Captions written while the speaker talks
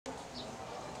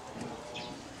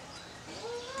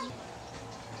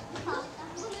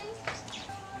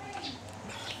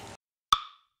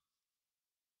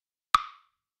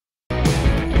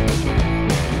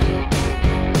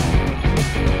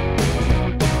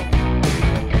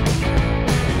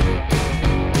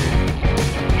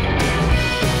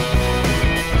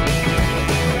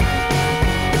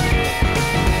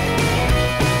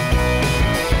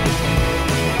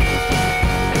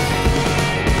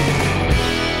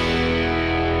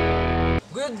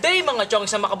Good day mga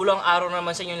chong! Sa makabuluhang araw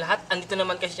naman sa inyong lahat. Andito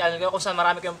naman kasi sa channel ko kung saan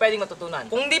marami kayong pwedeng matutunan.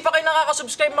 Kung hindi pa kayo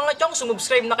nakaka-subscribe mga chong,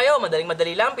 sumubscribe na kayo.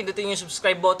 Madaling-madali lang, pindutin yung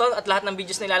subscribe button at lahat ng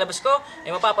videos na ilalabas ko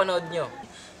ay mapapanood nyo.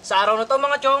 Sa araw na to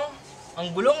mga chong, ang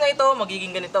gulong na ito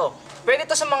magiging ganito. Pwede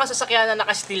ito sa mga sasakyan na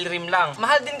naka-steel rim lang.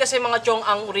 Mahal din kasi mga chong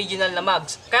ang original na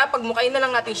mugs. Kaya pag mukain na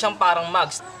lang natin siyang parang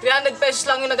mugs. 300 pesos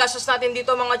lang yung nagastos natin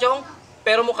dito mga chong.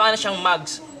 Pero mukha na siyang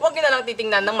mugs. Huwag nyo na lang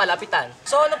titingnan ng malapitan.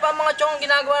 So ano pa mga chong ang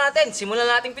ginagawa natin? Simulan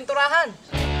nating pinturahan.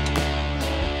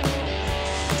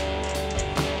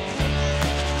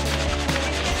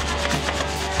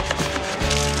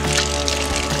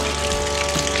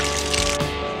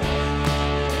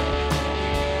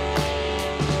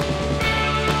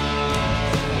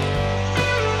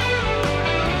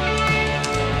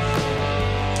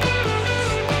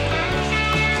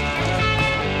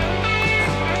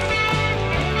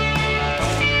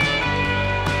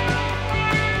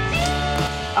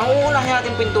 Ang uunahin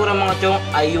natin pintura mga chong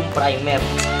ay yung primer.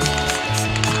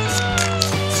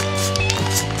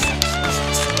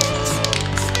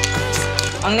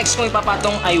 Ang next kong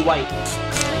ipapatong ay white.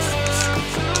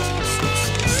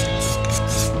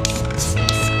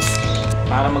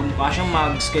 Para magmukha siyang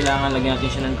mugs, kailangan lagyan natin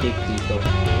siya ng tape dito.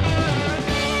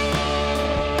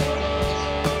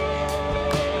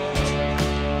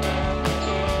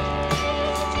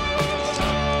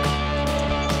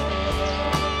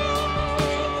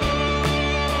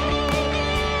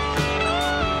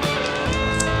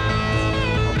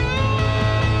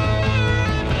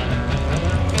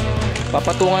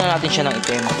 Papatungan na natin siya ng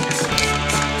itim.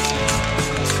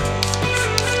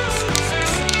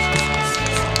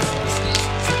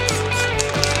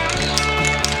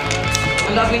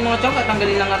 Ang gagawin mga chong,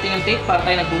 tatanggalin lang natin yung tape para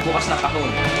tayo nagbubukas ng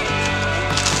kahon.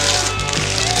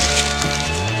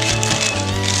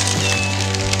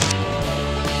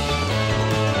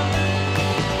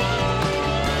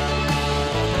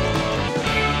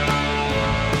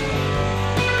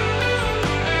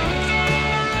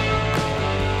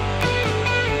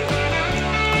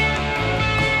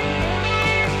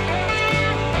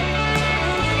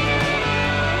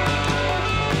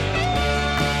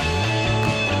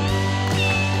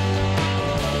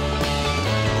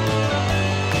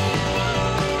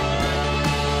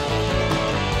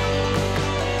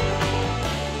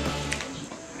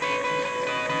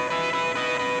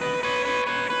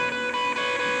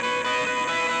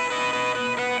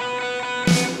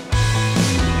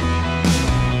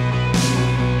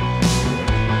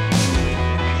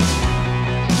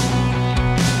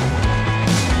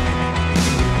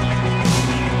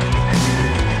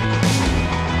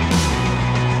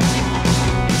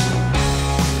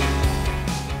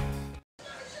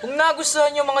 Kung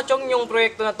nagustuhan nyo mga chong yung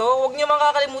proyekto na to, huwag nyo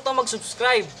makakalimutan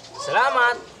mag-subscribe.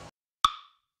 Salamat!